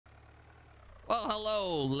Well,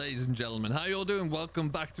 hello, ladies and gentlemen. How you all doing? Welcome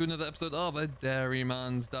back to another episode of A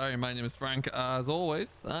Dairyman's Diary. My name is Frank, as always,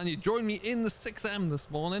 and you join me in the 6M this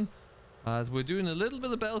morning as we're doing a little bit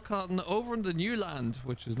of bale carting over in the new land,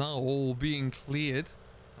 which is now all being cleared.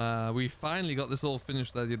 We finally got this all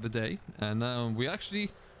finished there the other day, and we actually,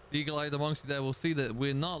 the eagle-eyed amongst you there will see that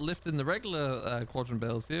we're not lifting the regular quadrant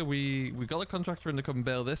bales here. We got a contractor in to come and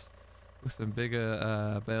bale this with some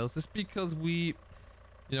bigger bales, just because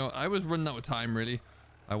I was running out of time, really.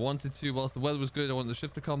 I wanted to, whilst the weather was good, I wanted to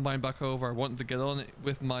shift the combine back over. I wanted to get on it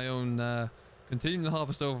with my own, continuing the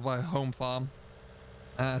harvest over by home farm.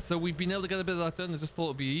 So we've been able to get a bit of that done. I just thought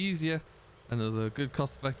it'd be easier, and it was a good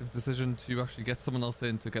cost-effective decision to actually get someone else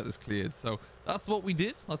in to get this cleared. So that's what we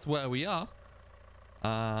did. That's where we are.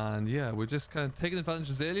 And yeah, we're just kind of taking advantage.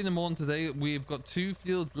 It's early in the morning today. We've got 2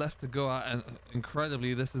 fields left to go at, and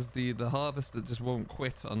incredibly, this is the harvest that just won't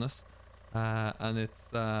quit on us. And it's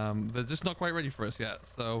they're just not quite ready for us yet.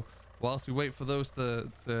 So whilst we wait for those to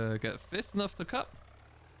get fit enough to cut,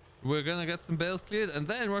 we're gonna get some bales cleared, and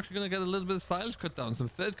then we're actually gonna get a little bit of silage cut down, some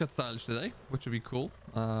third cut silage today, which would be cool.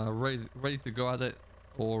 Ready to go at it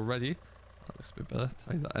already. That looks a bit better.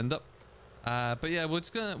 Tie that end up. But yeah,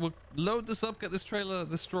 we'll load this up, get this trailer,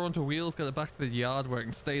 this straw onto wheels, get it back to the yard where it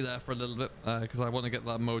can stay there for a little bit, because I want to get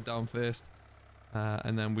that mowed down first.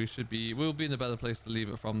 And then we'll be in a better place to leave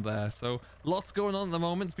it from there. So lots going on at the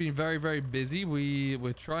moment. It's been very, very busy.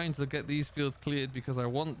 We're trying to get these fields cleared because I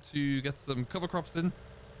want to get some cover crops in.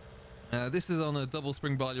 This is on a double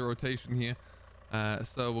spring barley rotation here.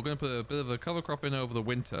 So we're going to put a bit of a cover crop in over the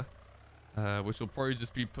winter, which will probably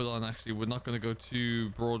just be put on. Actually, we're not going to go too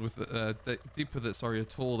broad with it, deep with it, sorry,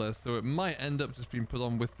 at all there. So it might end up just being put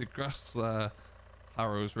on with the grass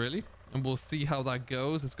harrows, really. And we'll see how that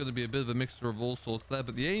goes. It's going to be a bit of a mixture of all sorts there,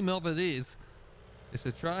 but the aim of it is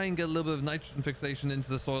to try and get a little bit of nitrogen fixation into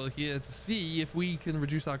the soil here to see if we can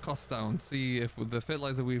reduce our costs down, see if the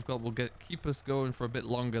fertilizer we've got will keep us going for a bit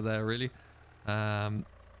longer there, really. And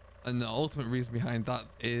the ultimate reason behind that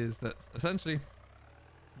is that essentially,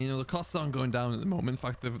 the costs aren't going down at the moment. In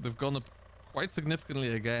fact, they've gone up quite significantly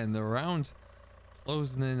again. They're around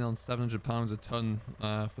closing in on £700 a ton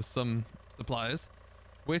for some suppliers,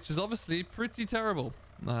 which is obviously pretty terrible.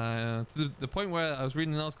 To the point where I was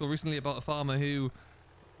reading an article recently about a farmer who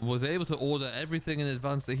was able to order everything in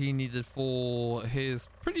advance that he needed for his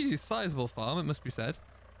pretty sizable farm, it must be said.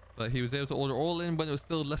 But he was able to order all in when it was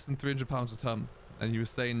still less than £300 a ton. And he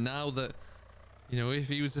was saying now that, if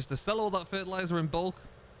he was just to sell all that fertilizer in bulk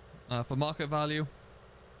for market value,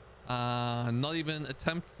 not even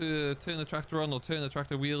attempt to turn the tractor on or turn the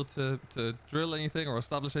tractor wheel to drill anything or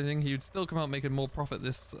establish anything, he would still come out making more profit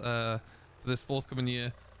for this forthcoming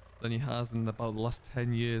year than he has in about the last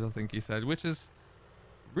 10 years, I think he said, which is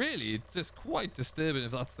really just quite disturbing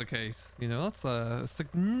if that's the case. That's a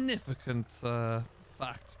significant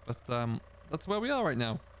fact, but that's where we are right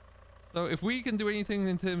now. So if we can do anything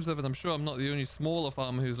in terms of, and I'm sure I'm not the only smaller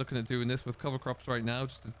farmer who's looking at doing this with cover crops right now,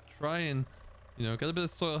 just to try and get a bit of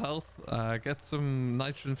soil health, get some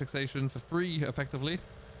nitrogen fixation for free, effectively,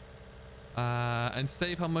 and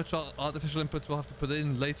save how much artificial inputs we'll have to put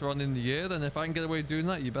in later on in the year. Then if I can get away doing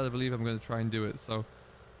that, you better believe I'm going to try and do it. So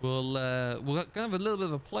we'll kind of have a little bit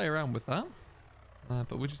of a play around with that,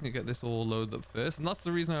 but we just need to get this all loaded up first, and that's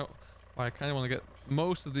the reason why I kind of want to get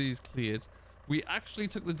most of these cleared. We actually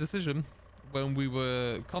took the decision when we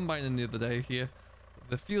were combining the other day here.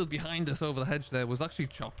 The field behind us over the hedge there was actually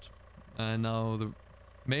chopped. And now,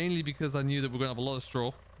 mainly because I knew that we're going to have a lot of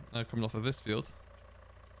straw coming off of this field.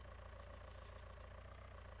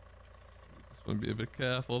 Just want to be a bit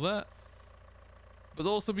careful there. But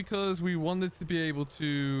also because we wanted to be able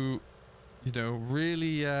to,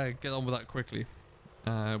 really get on with that quickly.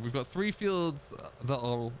 We've got 3 fields that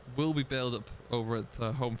will be baled up over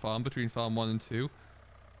at home farm between farm 1 and 2.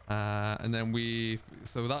 And then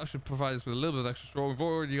so that should provide us with a little bit of extra straw. We've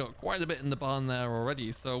already got quite a bit in the barn there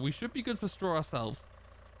already, so we should be good for straw ourselves.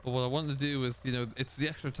 But what I want to do is, it's the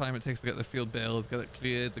extra time it takes to get the field baled, get it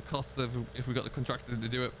cleared, the cost of if we got the contractor to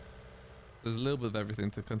do it. So there's a little bit of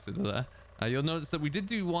everything to consider there. You'll notice that we did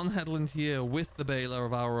do one headland here with the baler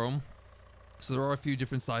of our own. So there are a few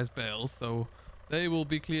different size bales, so they will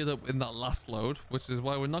be cleared up in that last load, which is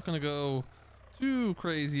why we're not going to go too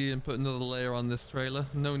crazy and put another layer on this trailer.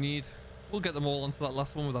 No need. We'll get them all onto that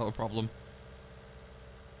last one without a problem.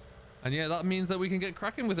 And yeah, that means that we can get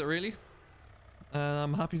cracking with it, really. And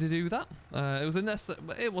I'm happy to do that.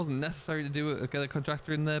 It wasn't necessary to do it, get a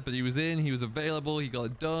contractor in there, but he was available, he got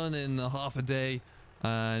it done in half a day.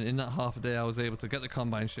 And in that half a day, I was able to get the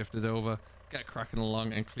combine shifted over, get cracking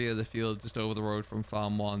along, and clear the field just over the road from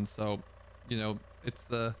farm 1. So, it's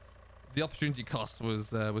the opportunity cost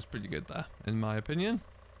was pretty good there, in my opinion.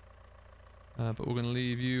 But we're going to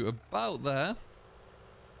leave you about there.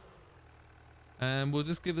 And we'll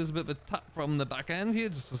just give this a bit of a tap from the back end here,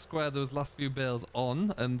 just to square those last few bales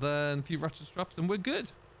on, and then a few ratchet straps, and we're good.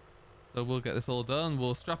 So we'll get this all done.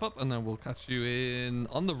 We'll strap up, and then we'll catch you in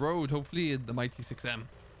on the road, hopefully in the mighty 6M.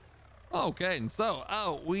 Okay, and so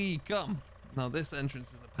out we come. Now this entrance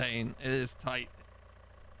is a pain. It is tight.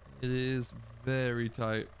 It is very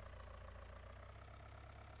tight.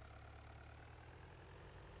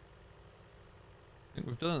 I think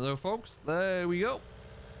we've done it though, folks. There we go.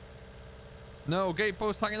 No gate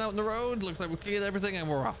posts hanging out in the road. Looks like we cleared everything and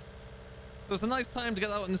we're off. So it's a nice time to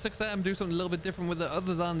get out in the 6M, do something a little bit different with it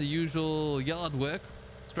other than the usual yard work.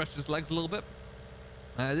 Stretch his legs a little bit.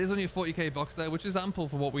 It is only a 40k box there, which is ample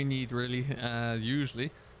for what we need really,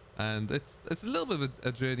 usually. And it's a little bit of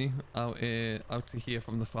a journey out to here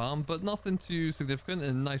from the farm, but nothing too significant,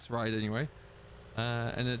 and a nice ride anyway.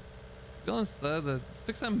 And to be honest there, the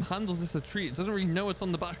 6M handles this a treat. It doesn't really know it's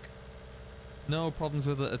on the back. No problems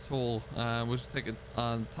with it at all. We'll just take it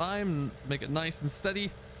on time, make it nice and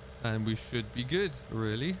steady, and we should be good,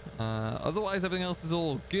 really. Otherwise, everything else is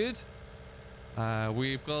all good.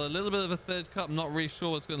 We've got a little bit of a third cup. I'm not really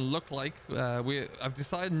sure what it's going to look like. I've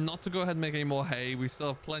decided not to go ahead and make any more hay. We still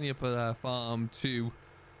have plenty up at farm 2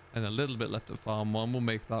 and a little bit left at farm 1. We'll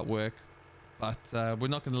make that work. But we're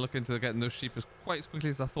not going to look into getting those sheep quite as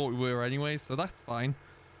quickly as I thought we were anyway, so that's fine.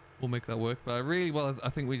 We'll make that work. But really, what I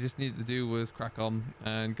think we just needed to do was crack on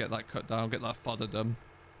and get that cut down, get that fodder done.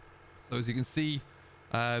 So as you can see,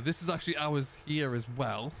 this is actually ours here as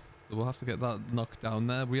well. So we'll have to get that knocked down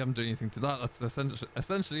there. We haven't done anything to that. That's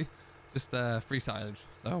essentially just free silage.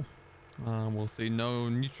 So we'll see. No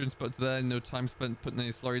nutrients put there. No time spent putting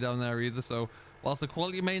any slurry down there either. So whilst the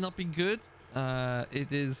quality may not be good,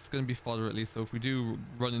 it is going to be fodder at least. So if we do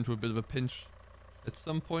run into a bit of a pinch at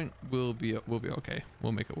some point, we'll be okay.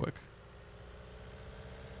 We'll make it work.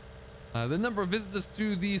 The number of visitors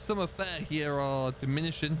to the summer fair here are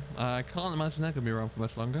diminishing. I can't imagine they're going to be around for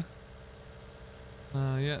much longer.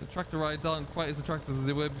 Yeah, tractor rides aren't quite as attractive as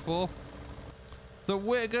they were before. So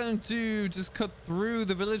we're going to just cut through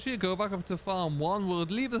the village here, go back up to farm 1. We'll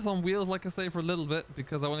leave this on wheels, like I say, for a little bit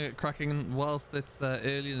because I want to get cracking whilst it's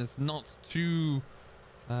early and it's not too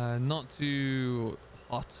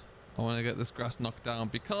hot. I want to get this grass knocked down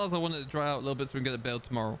because I want it to dry out a little bit so we can get it baled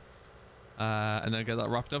tomorrow. And then get that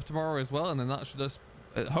wrapped up tomorrow as well, and then that should just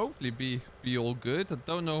hopefully be all good. I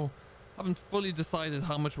don't know. Haven't fully decided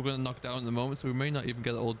how much we're going to knock down at the moment, so we may not even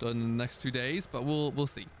get it all done in the next 2 days, but we'll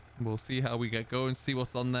see. We'll see how we get going, see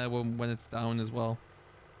what's on there when it's down as well.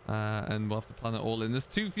 And we'll have to plan it all in. There's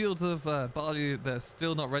 2 fields of barley that's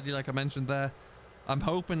still not ready, like I mentioned there. I'm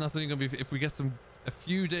hoping that's only going to be if we get a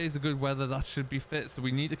few days of good weather, that should be fit. So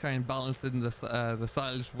we need to kind of balance in the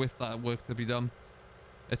silage with that work to be done.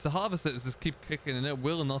 It's a harvest that just keep kicking, and it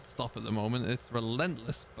will not stop at the moment. It's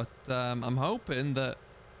relentless, but I'm hoping that,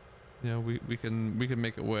 you know, we can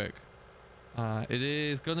make it work. It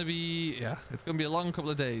is gonna be, yeah, it's gonna be a long couple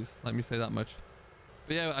of days, let me say that much.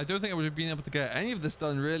 But yeah, I don't think I would have been able to get any of this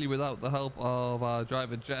done really without the help of our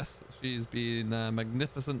driver Jess. She's been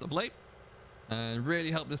magnificent of late and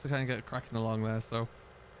really helped us to kind of get cracking along there. So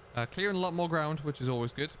clearing a lot more ground, which is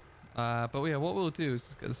always good. But yeah, what we'll do is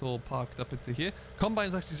just get this all parked up into here.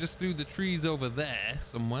 Combine's actually just through the trees over there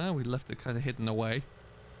somewhere. We left it kind of hidden away.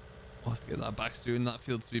 We'll have to get that back soon. That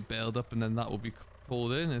field to be baled up, and then that will be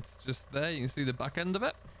pulled in. It's just there. You can see the back end of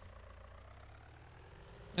it.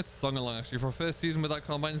 It's sung along actually. For our first season with that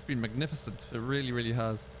combine, it's been magnificent. It really, really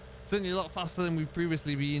has. Certainly a lot faster than we've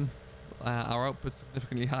previously been. Our output's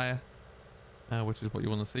significantly higher, which is what you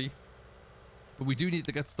want to see. But we do need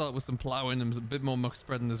to get started with some ploughing and a bit more muck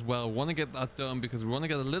spreading as well. Want to get that done because we want to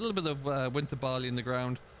get a little bit of winter barley in the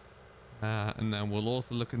ground. And then we'll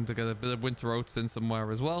also looking to get a bit of winter oats in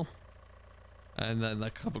somewhere as well. And then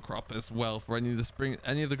that cover crop as well for any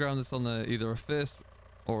of the ground that's on either a first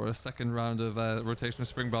or a second round of rotation of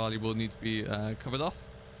spring barley will need to be covered off.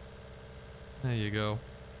 There you go.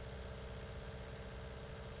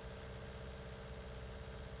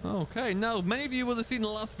 Okay, now many of you will have seen the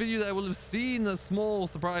last video there, will have seen a small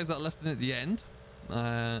surprise that I left in at the end.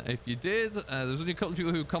 If you did, there's only a couple of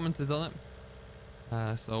people who commented on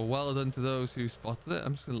it. So well done to those who spotted it.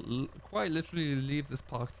 I'm just going to quite literally leave this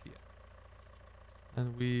parked here.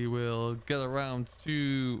 And we will get around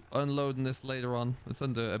to unloading this later on. It's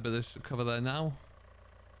under a bit of cover there now.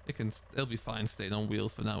 It'll be fine staying on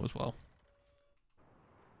wheels for now as well.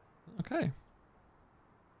 Okay.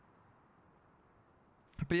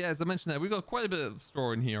 But yeah, as I mentioned there, we've got quite a bit of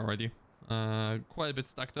straw in here already. Quite a bit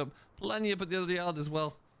stacked up. Plenty up at the other yard as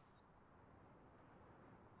well.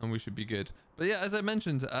 and we should be good. But yeah, as I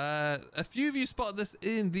mentioned, a few of you spotted this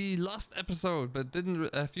in the last episode, but didn't.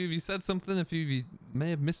 A few of you said something. A few of you may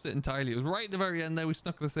have missed it entirely. It was right at the very end there. We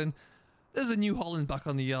snuck this in. There's a New Holland back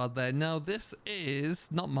on the yard there. Now this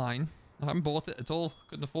is not mine. I haven't bought it at all.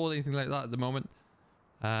 Couldn't afford anything like that at the moment.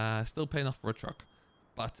 Still paying off for a truck.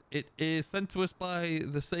 But it is sent to us by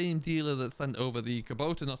the same dealer that sent over the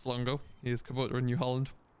Kubota not so long ago. He is Kubota in New Holland.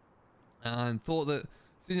 And thought that,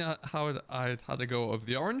 seeing how I'd had a go of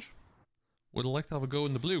the orange, would have liked to have a go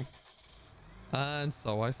in the blue. And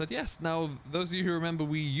so I said yes. Now, those of you who remember,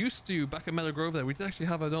 we used to, back at Meadow Grove there, we did actually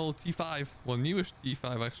have an old T5. Well, newish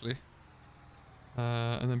T5 actually.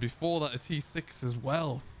 And then before that, a T6 as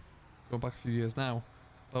well. Going back a few years now.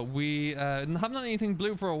 But we haven't done anything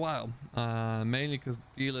blue for a while. Mainly because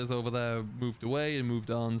dealers over there moved away and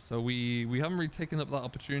moved on. So we haven't really taken up that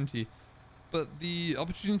opportunity. But the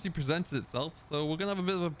opportunity presented itself. So we're going to have a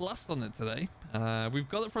bit of a blast on it today. We've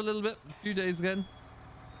got it for a little bit, a few days again.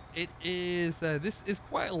 It is, this is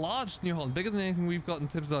quite a large New Holland. Bigger than anything we've got in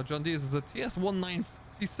terms of our John Deere's. It's a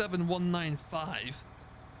T7195.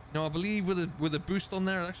 Now I believe with a boost on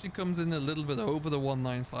there, it actually comes in a little bit over the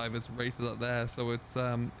 195. It's rated up there, so it's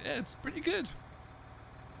yeah, it's pretty good.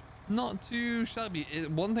 Not too shabby.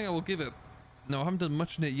 One thing I will give it. No, I haven't done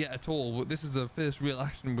much in it yet at all. But this is the first real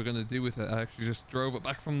action we're going to do with it. I actually just drove it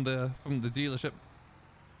back from the dealership.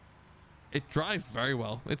 It drives very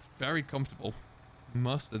well. It's very comfortable,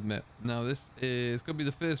 must admit. Now this is going to be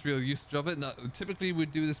the first real usage of it. Now typically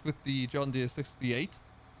we'd do this with the John Deere 68.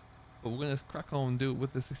 But we're going to crack on and do it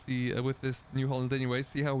with the with this New Holland anyway,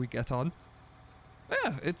 see how we get on. But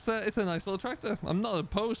yeah, it's a nice little tractor. I'm not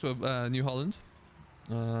opposed to a New Holland.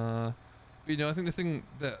 But you know, I think the thing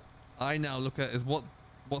that I now look at is what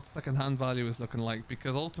second-hand value is looking like,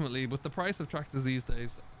 because ultimately with the price of tractors these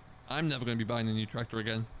days, I'm never going to be buying a new tractor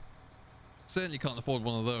again. Certainly can't afford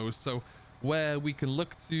one of those. So where we can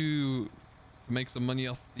look to make some money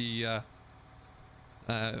off the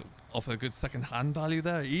off a good second-hand value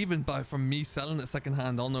there, even from me selling it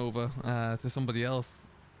second-hand on over to somebody else,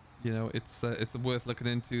 you know, it's worth looking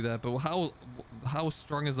into there. But how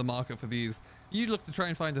strong is the market for these? You look to try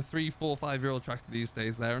and find a 3, 4, 5-year-old tractor these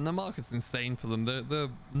days there, and the market's insane for them. They're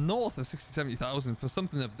north of 60, 70,000 for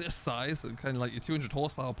something of this size, kind of like your 200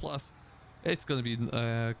 horsepower plus. It's going to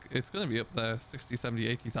be up there 60, 70,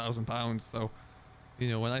 80,000 pounds. So, you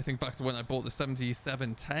know, when I think back to when I bought the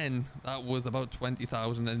 7710, that was about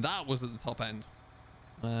 20,000, and that was at the top end.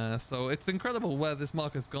 So it's incredible where this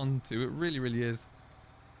market's gone to. It really, really is.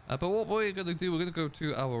 But what we're going to do, we're going to go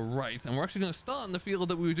to our right, and we're actually going to start in the field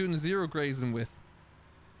that we were doing the zero grazing with,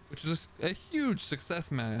 which is a huge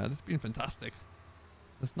success, man. It's been fantastic.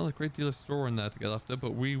 There's not a great deal of straw in there to get after,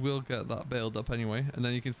 but we will get that baled up anyway. And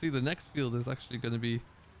then you can see the next field is actually going to be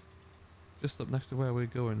just up next to where we're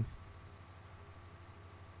going.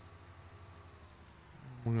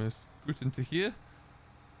 I'm going to scoot into here.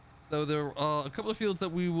 So there are a couple of fields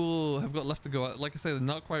that we will have got left to go. Like I say, they're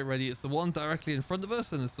not quite ready. It's the one directly in front of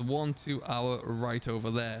us, and it's the one to our right over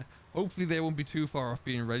there. Hopefully they won't be too far off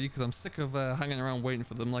being ready, because I'm sick of hanging around waiting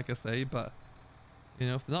for them, like I say. But, you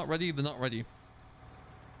know, if they're not ready, they're not ready.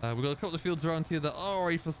 We've got a couple of fields around here that are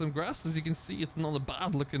ready for some grass. As you can see, it's not a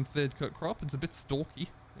bad looking third cut crop. It's a bit stalky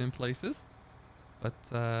in places,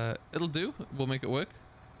 but it'll do. We'll make it work.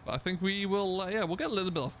 But I think we will, yeah, we'll get a little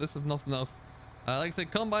bit off this if nothing else. Like I said,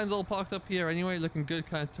 combine's all parked up here anyway, looking good,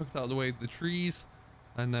 kind of tucked out of the way of the trees.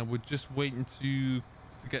 And then we're just waiting to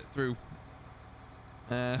get through.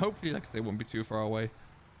 Hopefully, like I say, it won't be too far away.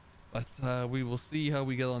 But we will see how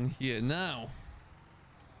we get on here now.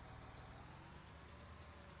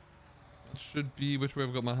 It should be which way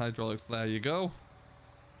I've got my hydraulics. There you go.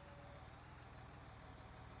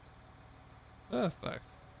 Perfect.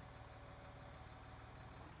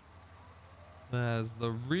 There's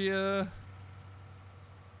the rear.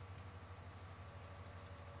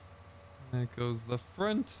 There goes the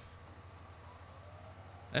front.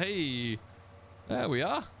 Hey, there we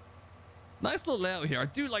are. Nice little layout here. I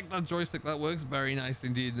do like that joystick. That works very nice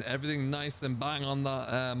indeed. Everything nice and bang on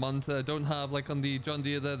that monitor. Don't have, like on the John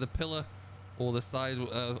Deere there, the pillar or the side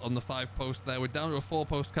on the 5-post there. We're down to a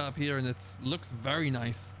 4-post cab here, and it looks very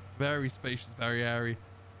nice, very spacious, very airy.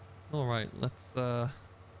 All right, let's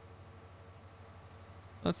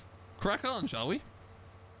crack on, shall we?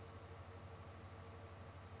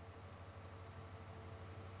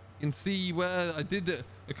 You can see where I did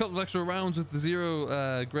a couple of extra rounds with the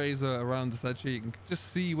zero grazer around this edge here. You can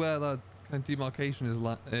just see where that kind of demarcation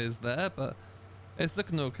is there, but it's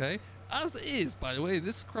looking okay. As is, by the way,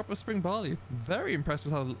 this crop of spring barley. Very impressed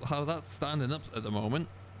with how that's standing up at the moment.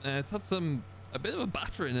 It's had a bit of a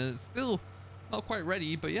battering, and it's still Not quite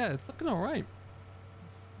ready, but yeah, it's looking all right.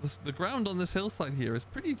 The ground on this hillside here is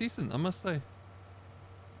pretty decent, I must say.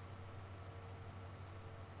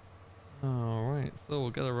 All right, so we'll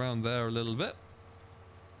get around there a little bit.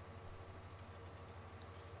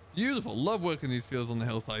 Beautiful. Love working these fields on the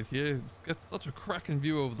hillside here. It's got such a cracking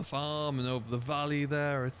view over the farm and over the valley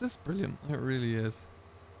there. It's just brilliant. It really is.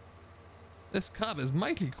 This cab is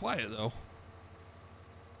mighty quiet though.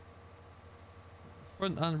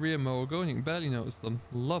 Front and rear mower going, you can barely notice them.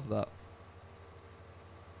 Love that.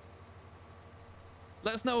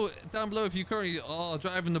 Let us know down below if you currently are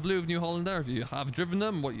driving the blue of New Holland there, if you have driven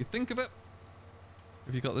them, what you think of it.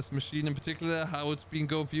 If you got this machine in particular, how it's been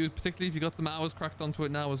going for you, particularly if you got some hours cracked onto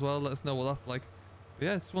it now as well. Let us know what that's like. But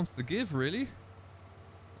yeah, it just wants to give, really.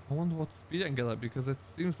 I wonder what speed I can get at, because it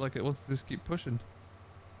seems like it wants to just keep pushing.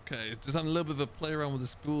 Okay, just having a little bit of a play around with the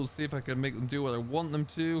spools, see if I can make them do what I want them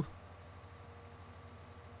to.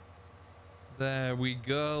 There we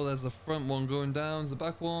go. There's the front one going down. There's the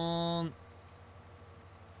back one.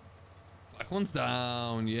 Back one's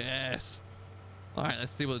down. Yes. All right,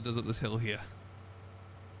 let's see what it does up this hill here.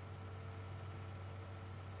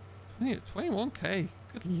 21k.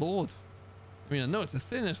 Good lord. I mean, I know it's a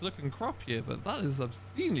thinnish looking crop here, but that is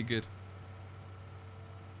obscenely good.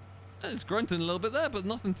 And it's grunting a little bit there, but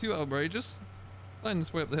nothing too outrageous. It's finding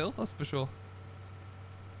its way up the hill, that's for sure.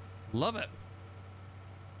 Love it.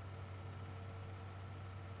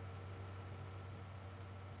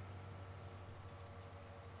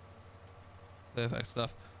 Perfect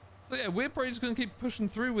stuff. So yeah, we're probably just going to keep pushing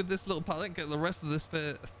through with this little pallet, get the rest of this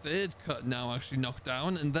third cut now actually knocked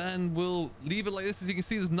down, and then we'll leave it like this. As you can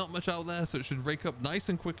see, there's not much out there, so it should rake up nice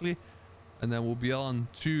and quickly, and then we'll be on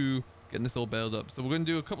to getting this all bailed up. So we're going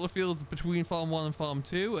to do a couple of fields between farm 1 and farm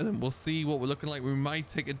 2, and then we'll see what we're looking like. We might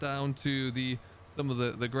take it down to some of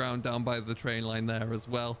the ground down by the train line there as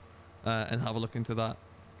well, and have a look into that.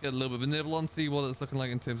 Get a little bit of a nibble on, see what it's looking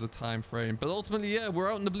like in terms of time frame. But ultimately, yeah, we're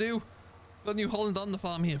out in the blue. Got New Holland on the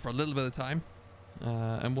farm here for a little bit of time,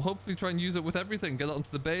 and we'll hopefully try and use it with everything, get it onto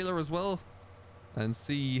the baler as well and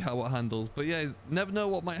see how it handles. But yeah, never know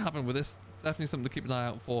what might happen with this. Definitely something to keep an eye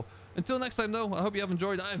out for. Until next time though, I hope you have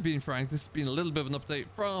enjoyed. I've been Frank. This has been a little bit of an update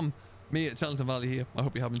from me at Chellington Valley here. I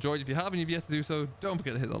hope you have enjoyed. If you haven't, you've yet to do so, don't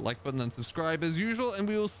forget to hit that like button and subscribe as usual, and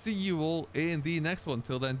we will see you all in the next one.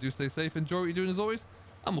 Till then, do stay safe, enjoy what you're doing as always,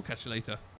 and we'll catch you later.